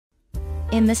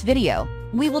In this video,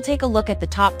 we will take a look at the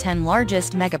top 10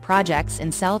 largest mega projects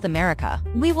in South America.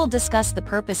 We will discuss the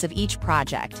purpose of each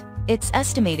project, its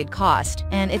estimated cost,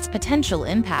 and its potential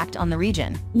impact on the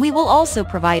region. We will also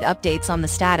provide updates on the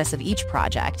status of each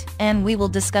project, and we will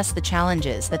discuss the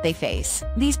challenges that they face.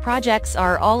 These projects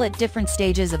are all at different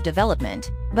stages of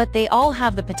development, but they all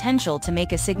have the potential to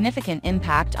make a significant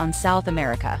impact on South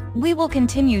America. We will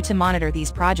continue to monitor these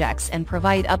projects and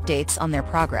provide updates on their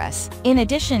progress. In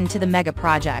addition to the mega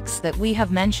projects that we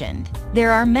have mentioned,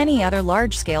 there are many other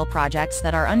large-scale projects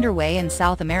that are underway in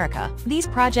South America. These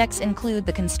projects include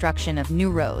the construction of new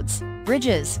roads,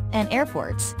 bridges, and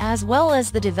airports, as well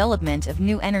as the development of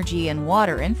new energy and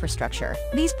water infrastructure.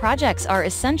 These projects are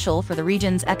essential for the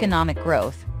region's economic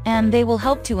growth, and they will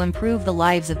help to improve the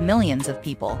lives of millions of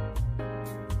people.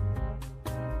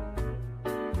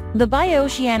 The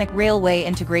Bioceanic Railway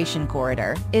Integration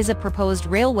Corridor is a proposed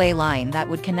railway line that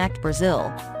would connect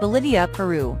Brazil, Bolivia,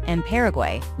 Peru, and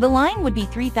Paraguay. The line would be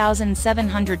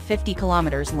 3,750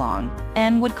 kilometers long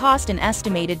and would cost an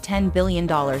estimated $10 billion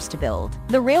to build.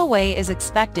 The railway is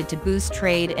expected to boost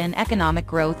trade and economic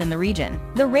growth in the region.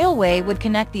 The railway would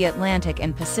connect the Atlantic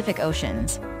and Pacific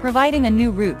Oceans, providing a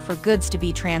new route for goods to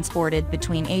be transported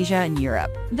between Asia and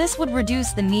Europe. This would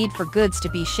reduce the need for goods to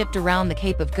be shipped around the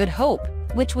Cape of Good Hope,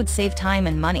 which would save time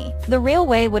and money. The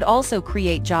railway would also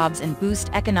create jobs and boost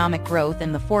economic growth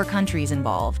in the 4 countries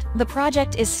involved. The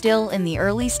project is still in the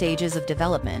early stages of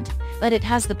development, but it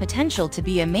has the potential to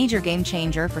be a major game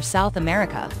changer for South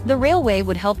America. The railway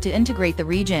would help to integrate the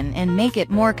region and make it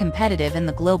more competitive in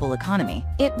the global economy.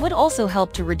 It would also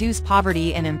help to reduce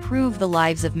poverty and improve the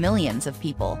lives of millions of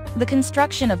people. The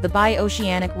construction of the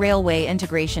Bioceanic Railway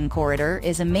Integration Corridor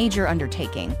is a major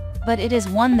undertaking, but it is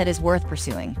one that is worth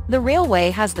pursuing. The railway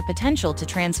has the potential to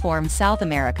transform South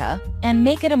America and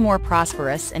make it a more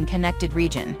prosperous and connected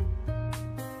region.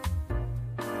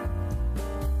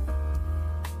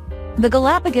 The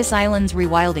Galapagos Islands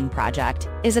Rewilding Project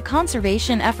is a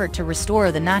conservation effort to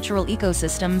restore the natural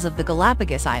ecosystems of the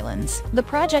Galapagos Islands. The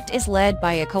project is led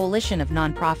by a coalition of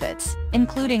nonprofits,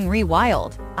 including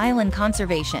Rewild, Island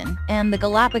Conservation, and the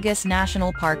Galapagos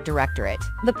National Park Directorate.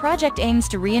 The project aims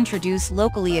to reintroduce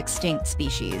locally extinct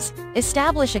species,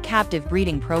 establish a captive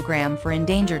breeding program for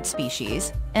endangered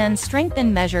species, and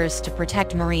strengthen measures to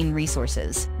protect marine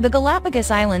resources. The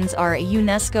Galapagos Islands are a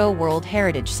UNESCO World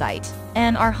Heritage Site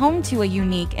and are home to a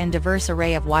unique and diverse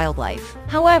array of wildlife.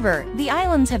 However, the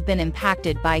islands have been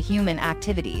impacted by human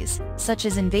activities, such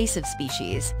as invasive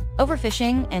species,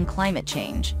 overfishing, and climate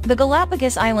change. The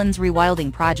Galapagos Islands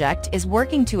Rewilding Project is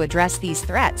working to address these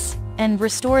threats and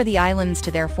restore the islands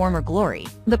to their former glory.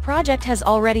 The project has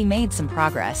already made some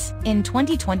progress. In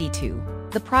 2022,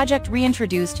 the project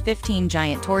reintroduced 15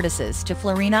 giant tortoises to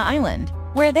Florina Island,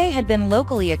 where they had been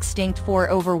locally extinct for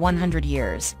over 100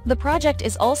 years. The project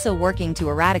is also working to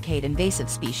eradicate invasive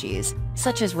species,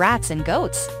 such as rats and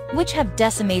goats, which have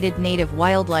decimated native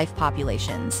wildlife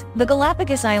populations. The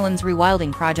Galapagos Islands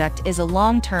Rewilding Project is a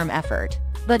long-term effort,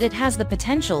 but it has the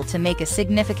potential to make a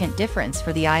significant difference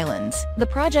for the islands. The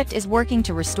project is working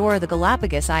to restore the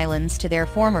Galapagos Islands to their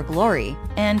former glory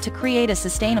and to create a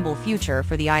sustainable future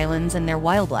for the islands and their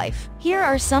wildlife. Here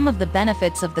are some of the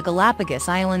benefits of the Galapagos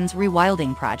Islands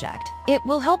Rewilding Project. It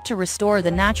will help to restore the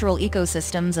natural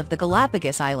ecosystems of the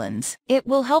Galapagos Islands. It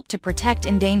will help to protect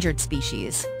endangered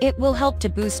species. It will help to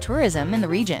boost tourism in the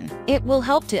region. It will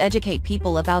help to educate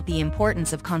people about the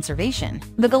importance of conservation.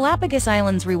 The Galapagos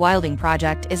Islands Rewilding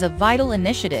Project is a vital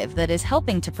initiative that is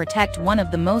helping to protect one of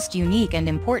the most unique and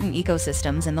important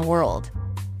ecosystems in the world.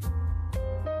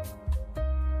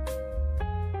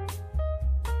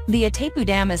 The Itaipu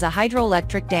Dam is a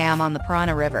hydroelectric dam on the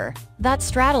Parana River that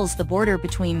straddles the border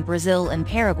between Brazil and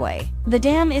Paraguay. The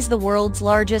dam is the world's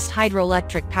largest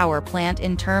hydroelectric power plant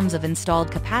in terms of installed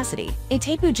capacity.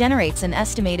 Itaipu generates an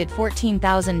estimated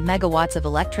 14,000 megawatts of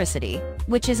electricity,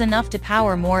 which is enough to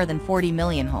power more than 40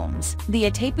 million homes. The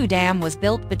Itaipu Dam was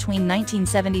built between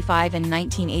 1975 and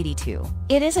 1982.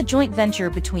 It is a joint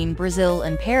venture between Brazil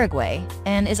and Paraguay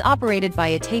and is operated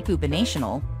by Itaipu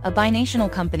Binacional, a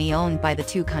binational company owned by the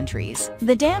 2 countries.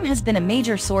 The dam has been a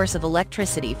major source of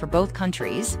electricity for both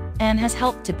countries and has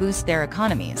helped to boost their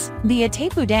economies. The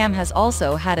Itaipu Dam has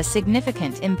also had a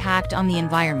significant impact on the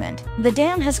environment. The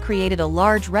dam has created a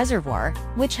large reservoir,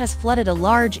 which has flooded a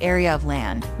large area of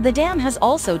land. The dam has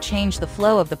also changed the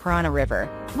flow of the Parana River,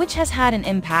 which has had an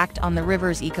impact on the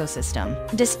river's ecosystem.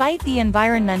 Despite the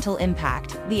environmental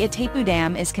impact, the Itaipu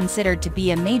Dam is considered to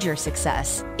be a major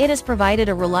success. It has provided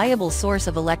a reliable source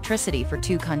of electricity for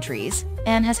 2 countries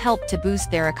and has helped to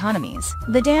boost their economies.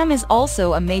 The dam is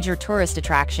also a major tourist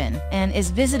attraction and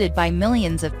is visited by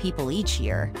millions of people each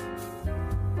year.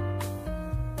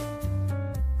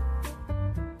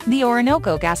 The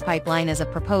Orinoco gas pipeline is a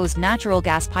proposed natural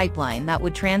gas pipeline that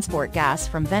would transport gas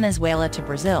from Venezuela to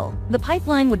Brazil. The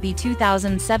pipeline would be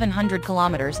 2,700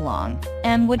 kilometers long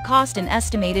and would cost an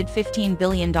estimated $15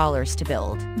 billion to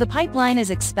build. The pipeline is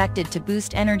expected to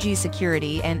boost energy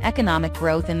security and economic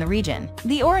growth in the region.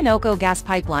 The Orinoco gas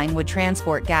pipeline would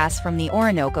transport gas from the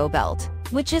Orinoco Belt,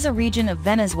 which is a region of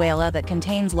Venezuela that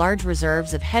contains large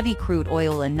reserves of heavy crude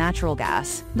oil and natural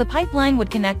gas. The pipeline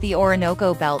would connect the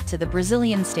Orinoco Belt to the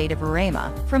Brazilian state of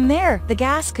Roraima. From there, the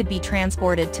gas could be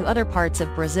transported to other parts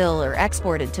of Brazil or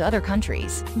exported to other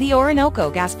countries. The Orinoco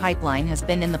gas pipeline has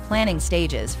been in the planning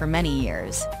stages for many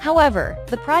years. However,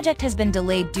 the project has been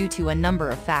delayed due to a number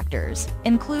of factors,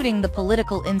 including the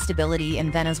political instability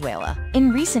in Venezuela.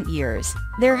 In recent years,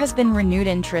 there has been renewed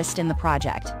interest in the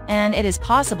project, and it is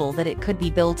possible that it could be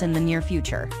built in the near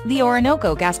future. The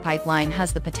Orinoco gas pipeline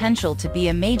has the potential to be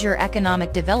a major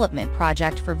economic development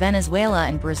project for Venezuela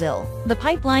and Brazil. The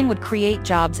pipeline would create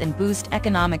jobs and boost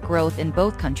economic growth in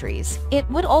both countries. It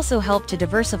would also help to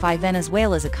diversify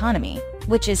Venezuela's economy,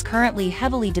 which is currently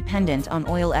heavily dependent on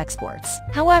oil exports.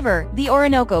 However, the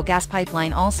Orinoco gas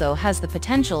pipeline also has the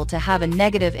potential to have a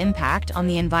negative impact on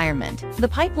the environment. The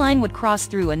pipeline would cross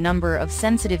through a number of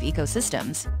sensitive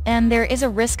ecosystems, and there is a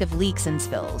risk of leaks and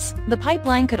spills. The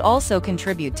pipeline could also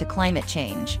contribute to climate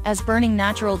change, as burning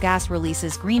natural gas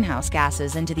releases greenhouse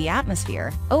gases into the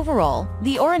atmosphere. Overall,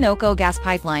 the Orinoco gas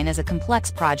pipeline is a complex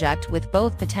project with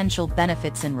both potential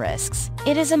benefits and risks.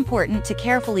 It is important to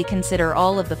carefully consider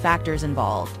all of the factors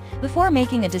involved before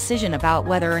making a decision about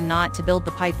whether or not to build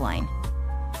the pipeline.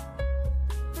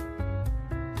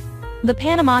 The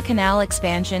Panama Canal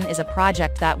expansion is a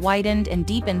project that widened and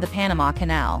deepened the Panama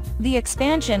Canal. The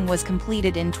expansion was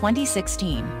completed in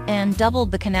 2016 and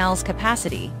doubled the canal's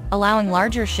capacity, allowing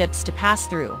larger ships to pass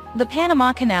through. The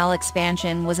Panama Canal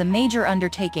expansion was a major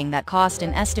undertaking that cost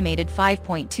an estimated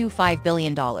 $5.25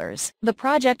 billion. The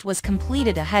project was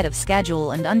completed ahead of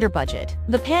schedule and under budget.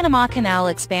 The Panama Canal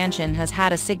expansion has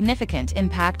had a significant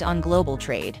impact on global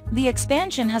trade. The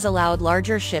expansion has allowed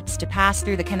larger ships to pass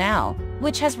through the canal,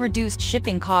 which has reduced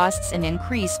shipping costs and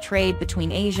increased trade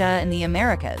between Asia and the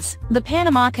Americas. The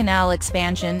Panama Canal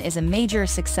expansion is a major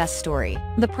success story.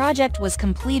 The project was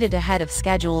completed ahead of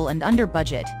schedule and under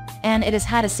budget, and it has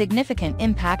had a significant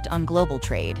impact on global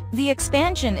trade. The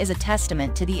expansion is a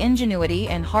testament to the ingenuity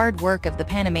and hard work of the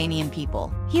Panamanian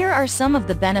people. Here are some of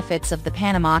the benefits of the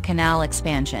Panama Canal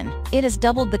expansion. It has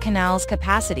doubled the canal's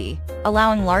capacity,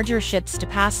 allowing larger ships to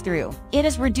pass through. It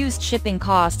has reduced shipping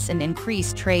costs and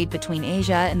increased trade between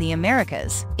Asia and the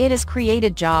Americas. It has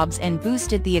created jobs and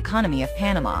boosted the economy of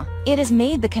Panama. It has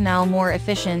made the canal more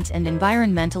efficient and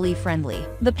environmentally friendly.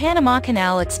 The Panama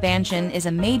Canal expansion is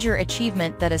a major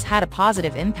achievement that has had a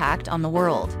positive impact on the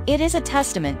world. It is a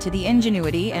testament to the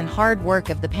ingenuity and hard work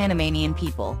of the Panamanian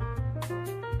people.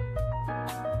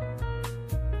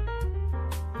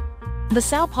 The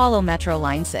São Paulo Metro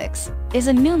Line 6 is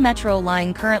a new metro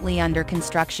line currently under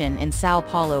construction in São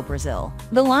Paulo, Brazil.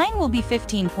 The line will be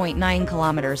 15.9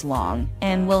 kilometers long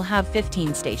and will have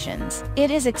 15 stations.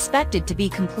 It is expected to be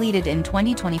completed in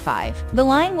 2025. The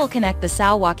line will connect the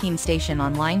São Joaquim station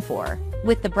on Line 4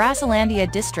 with the Brasilândia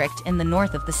district in the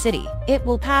north of the city. It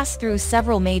will pass through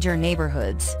several major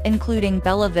neighborhoods, including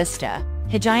Bela Vista,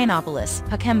 Higienópolis,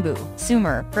 Pacaembu,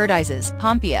 Sumer, Perdizes,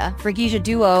 Pompeia, Freguesia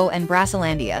Duo and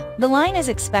Brasilândia. The line is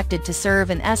expected to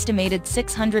serve an estimated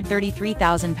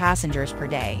 633,000 passengers per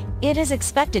day. It is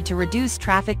expected to reduce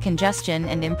traffic congestion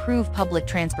and improve public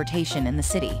transportation in the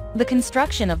city. The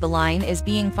construction of the line is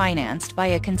being financed by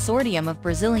a consortium of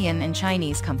Brazilian and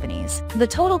Chinese companies. The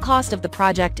total cost of the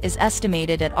project is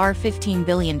estimated at $15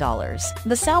 billion.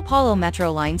 The São Paulo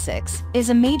Metro Line 6 is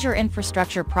a major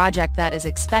infrastructure project that is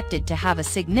expected to have a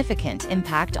significant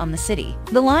impact on the city.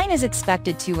 The line is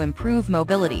expected to improve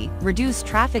mobility, reduce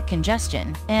traffic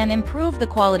congestion, and improve the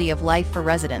quality of life for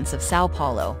residents of São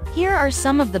Paulo. Here are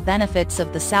some of the benefits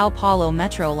of the São Paulo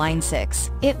Metro Line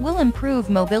 6. It will improve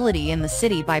mobility in the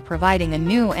city by providing a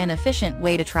new and efficient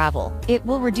way to travel. It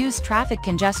will reduce traffic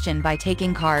congestion by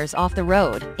taking cars off the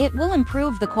road. It will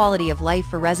improve the quality of life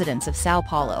for residents of São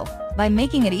Paulo by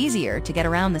making it easier to get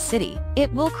around the city.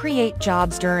 It will create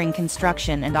jobs during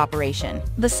construction and operation.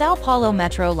 The São Paulo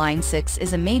Metro Line 6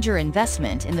 is a major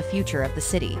investment in the future of the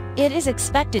city. It is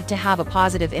expected to have a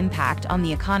positive impact on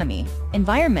the economy,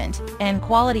 environment, and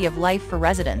quality of life for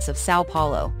residents of São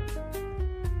Paulo.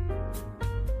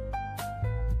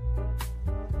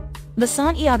 The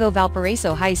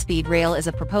Santiago-Valparaiso high-speed rail is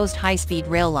a proposed high-speed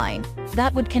rail line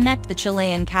that would connect the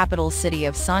Chilean capital city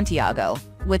of Santiago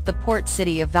with the port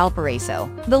city of Valparaiso.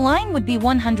 The line would be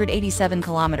 187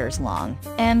 kilometers long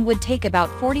and would take about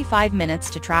 45 minutes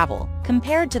to travel,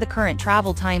 compared to the current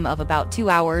travel time of about 2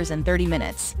 hours and 30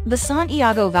 minutes. The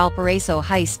Santiago-Valparaiso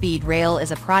High-Speed Rail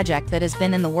is a project that has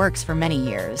been in the works for many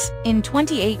years. In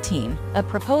 2018, a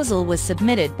proposal was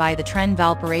submitted by the Tren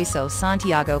Valparaiso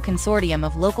Santiago Consortium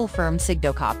of local firm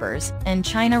Sigdocoppers and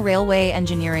China Railway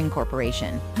Engineering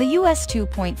Corporation. The US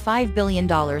 $2.5 billion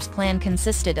plan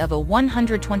consisted of a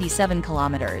 127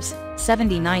 kilometers,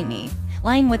 70-90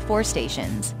 line with 4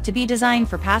 stations, to be designed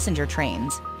for passenger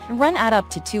trains, run at up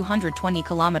to 220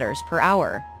 kilometers per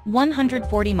hour,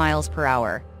 140 miles per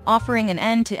hour, offering an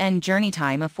end-to-end journey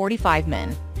time of 45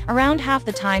 min, around half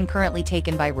the time currently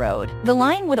taken by road. The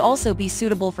line would also be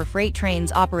suitable for freight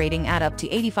trains operating at up to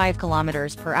 85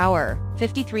 kilometers per hour,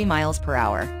 53 miles per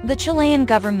hour. The Chilean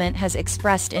government has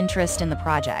expressed interest in the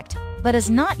project, but has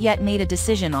not yet made a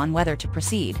decision on whether to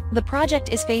proceed. The project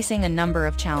is facing a number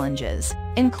of challenges,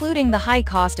 including the high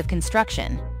cost of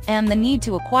construction and the need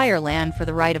to acquire land for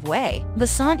the right-of-way. The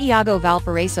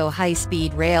Santiago-Valparaiso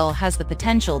High-Speed Rail has the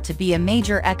potential to be a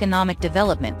major economic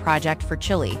development project for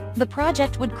Chile. The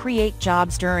project would create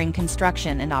jobs during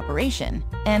construction and operation,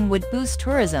 and would boost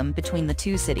tourism between the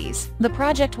two cities. The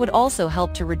project would also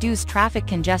help to reduce traffic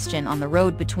congestion on the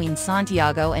road between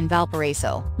Santiago and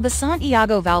Valparaiso. The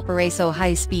Santiago-Valparaiso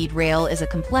High-Speed Rail is a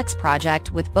complex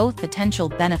project with both potential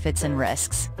benefits and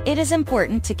risks. It is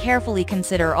important to carefully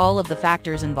consider all of the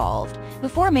factors involved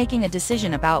before making a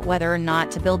decision about whether or not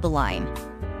to build the line.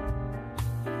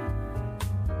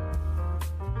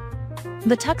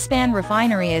 The Tuxpan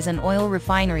Refinery is an oil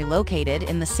refinery located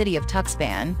in the city of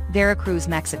Tuxpan, Veracruz,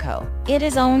 Mexico. It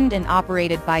is owned and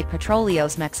operated by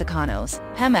Petróleos Mexicanos,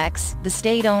 Pemex, the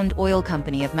state-owned oil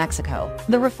company of Mexico.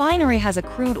 The refinery has a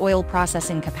crude oil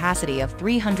processing capacity of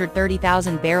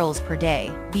 330,000 barrels per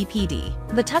day, BPD.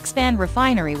 The Tuxpan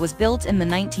Refinery was built in the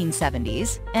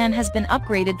 1970s and has been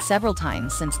upgraded several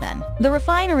times since then. The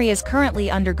refinery is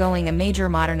currently undergoing a major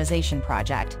modernization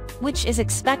project, which is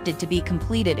expected to be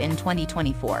completed in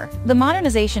 2024. The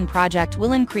modernization project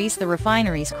will increase the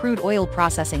refinery's crude oil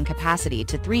processing capacity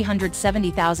to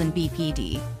 370,000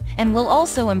 BPD, and will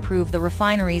also improve the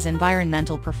refinery's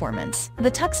environmental performance.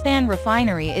 The Tuxpan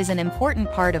Refinery is an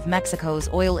important part of Mexico's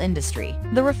oil industry.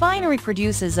 The refinery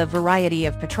produces a variety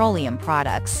of petroleum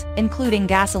products, including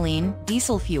gasoline,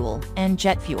 diesel fuel, and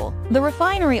jet fuel. The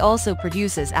refinery also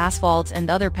produces asphalt and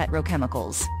other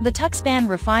petrochemicals. The Tuxpan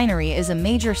Refinery is a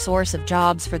major source of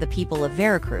jobs for the people of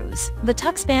Veracruz. The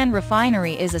Tuxpan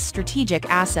Refinery is a strategic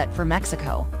asset for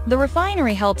Mexico. The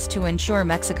refinery helps to ensure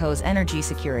Mexico's energy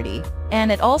security,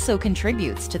 and it also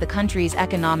contributes to the country's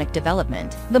economic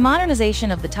development. The modernization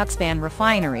of the Tuxpan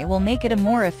Refinery will make it a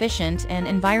more efficient and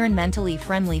environmentally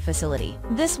friendly facility.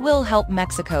 This will help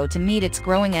Mexico to meet its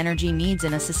growing energy needs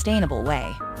in a sustainable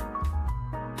way.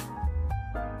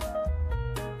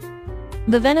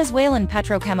 The Venezuelan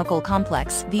Petrochemical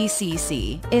Complex,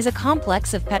 VCC, is a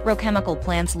complex of petrochemical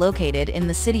plants located in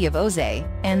the city of Ojai,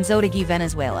 Anzoátegui,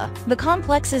 Venezuela. The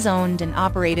complex is owned and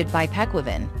operated by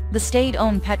Pecuavin, the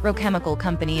state-owned petrochemical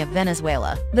company of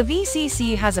Venezuela. The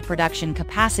VCC has a production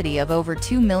capacity of over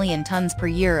 2 million tons per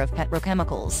year of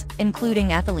petrochemicals, including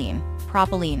ethylene,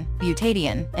 propylene,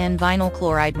 butadiene, and vinyl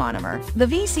chloride monomer. The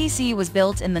VCC was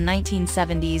built in the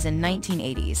 1970s and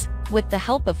 1980s, with the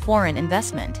help of foreign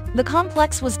investment. The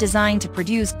complex was designed to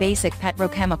produce basic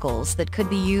petrochemicals that could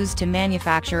be used to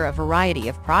manufacture a variety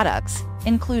of products,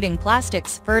 including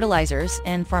plastics, fertilizers,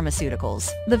 and pharmaceuticals.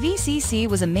 The VCC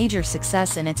was a major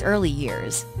success in its early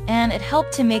years, and it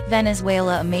helped to make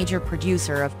Venezuela a major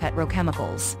producer of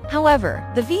petrochemicals. However,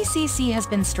 the VCC has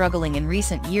been struggling in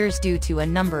recent years due to a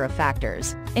number of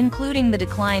factors, including the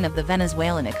decline of the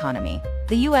Venezuelan economy,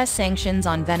 the U.S. sanctions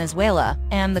on Venezuela,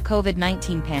 and the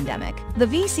COVID-19 pandemic. The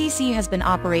VCC has been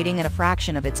operating at a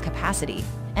fraction of its capacity,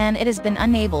 and it has been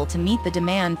unable to meet the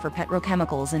demand for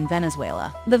petrochemicals in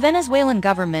Venezuela. The Venezuelan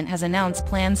government has announced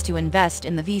plans to invest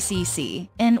in the VCC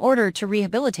in order to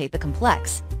rehabilitate the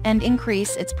complex and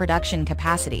increase its production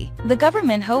capacity. The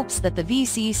government hopes that the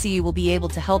VCC will be able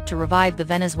to help to revive the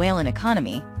Venezuelan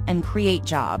economy and create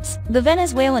jobs. The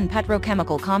Venezuelan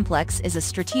Petrochemical Complex is a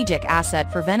strategic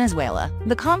asset for Venezuela.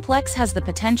 The complex has the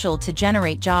potential to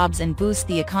generate jobs and boost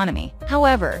the economy.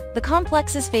 However, the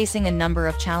complex is facing a number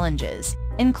of challenges,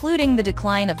 including the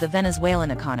decline of the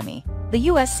Venezuelan economy, the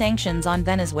U.S. sanctions on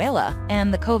Venezuela,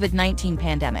 and the COVID-19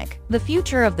 pandemic. The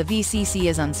future of the VCC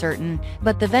is uncertain,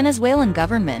 but the Venezuelan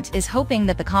government is hoping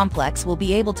that the complex will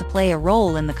be able to play a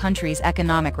role in the country's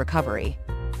economic recovery.